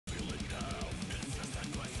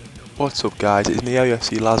What's up guys, it's me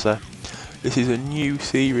LUFC Lazza. This is a new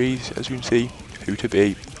series, as you can see, who to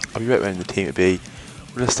be. I'll be recommending the team to be.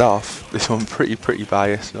 I'm going to start off this one pretty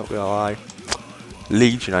biased, not going to lie.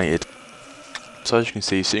 Leeds United. So as you can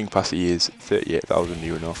see, sitting capacity is 38,000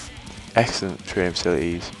 new enough. Excellent training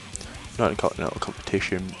facilities, not in continental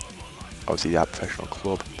competition. Obviously they are a professional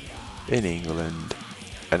club in England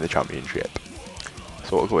and the Championship.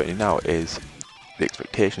 So what we're going into now is the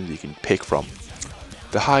expectations you can pick from.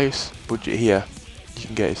 The highest budget here you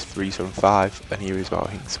can get is 375, and here is about, I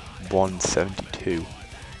think it's 172. You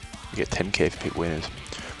get 10k for pick winners.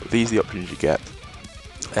 But these are the options you get.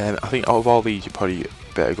 I think out of all these, you're probably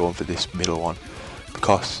better going for this middle one,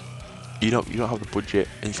 because you don't have the budget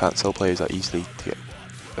and you can't sell players that easily to get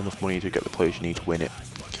enough money to get the players you need to win it.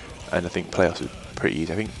 And I think playoffs is pretty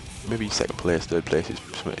easy. I think maybe second place, third place is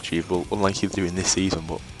something achievable, unlike you're doing this season.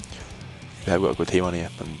 But yeah, we've got a good team on here,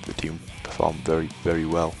 and the team performed very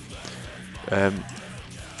well.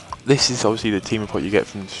 This is obviously the team report you get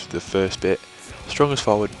from the first bit. Strongest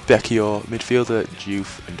forward, Becchio. Midfielder,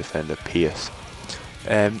 Juve. And defender, Pierce.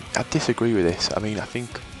 I disagree with this. I mean, I think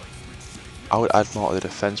I would add more to the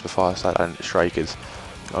defence before I start adding strikers.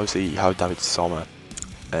 Obviously, you have David Sommer,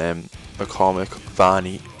 McCormick,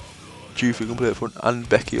 Varney, Juve can play up front, and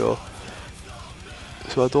Becchio.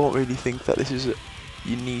 So I don't really think that this is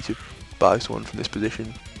you need to buy someone from this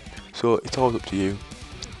position. So it's always up to you.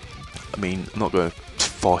 I mean, I'm not going to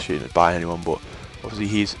force you to buy anyone, but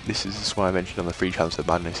obviously this is someone I mentioned on the free transfer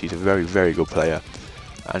madness. He's a very good player,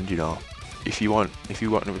 and you know, if you want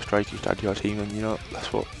another striker to add to your team, then you know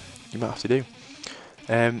that's what you might have to do.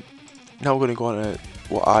 Now we're going to go on to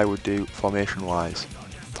what I would do formation wise.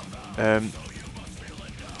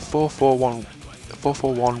 4-4-1,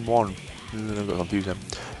 4-4-1-1. I'm got confused then.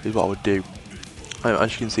 Is what I would do.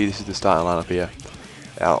 As you can see, this is the starting lineup here.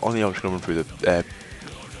 Only I'm just going to run through the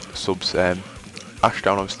subs.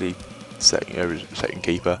 Ashdown, obviously, second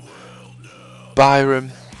keeper.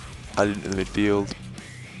 Byram, added into the midfield.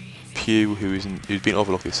 Pugh, who's been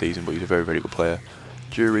overlooked this season, but he's a very good player.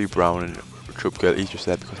 Jury, Brown, and Trubka. He's just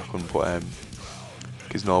there because I couldn't put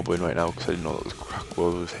Giznobo in right now because I didn't know that was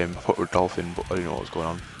Crackwell with him. I put Rodolphin, but I didn't know what was going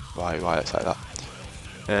on. Why it's like that.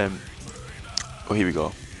 Well, here we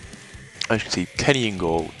go. As you can see, Kenny in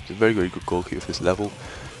goal. He's a very good goalkeeper for this level.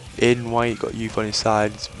 Aiden White got youth on his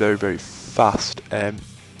side. He's very fast.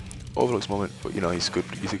 Overlooks moment, but you know he's good.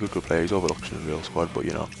 He's a good player. He's overlooked in the real squad, but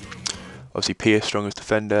you know. Obviously, Pierce, strongest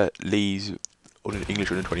defender. Lee's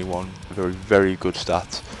English under 21. Very good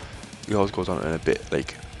stats. He always goes on in a bit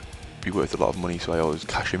like be worth a lot of money, so I always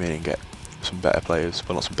cash him in and get some better players.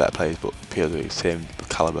 Well, not some better players, but players of the same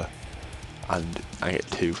caliber, and I get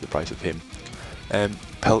 2 for the price of him.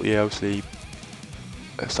 Peltier, obviously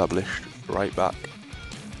established right back.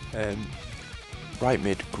 Right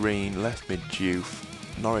mid Green, left mid Juve,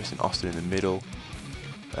 Norris and Austin in the middle.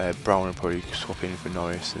 Brown will probably swap in for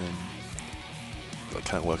Norris, and then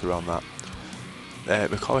kind of work around that.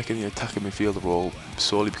 McCormick in the attacking midfielder role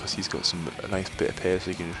solely because he's got a nice bit of pace,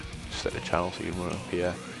 so you can set the channel so you can run up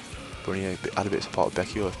here. But yeah, add a bit of support with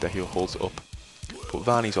Becchio if Becchio holds it up. But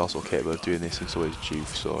Varney's also capable of doing this, and so is Juve,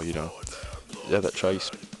 so you know, yeah, that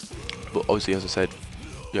choice. But obviously, as I said,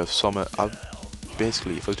 you have Sommer.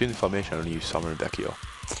 Basically, if I was doing the formation, I'd only use Sommer and Becchio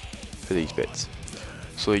for these bits.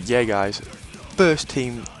 So yeah, guys, first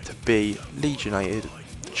team to be Leeds United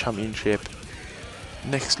Championship.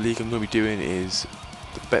 Next league I'm going to be doing is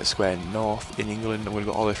the Bet Square North in England. I'm going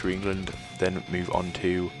to go all the way through England, then move on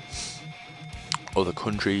to other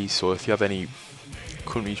countries. So if you have any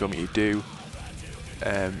countries you want me to do,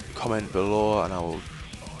 comment below and I will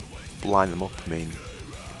line them up. I mean,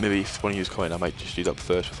 maybe if you want to use comment, I might just do that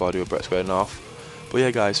first before I do a Bet Square North. But yeah,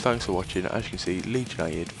 guys, thanks for watching. As you can see, Leeds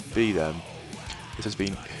United, be them. This has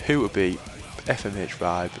been Who to Be,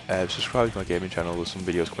 FMHVibe. Subscribe to my gaming channel. There's some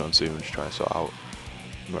videos coming on soon. Just trying to sort out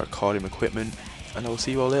my recording equipment, and I will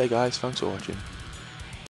see you all later, guys. Thanks for watching.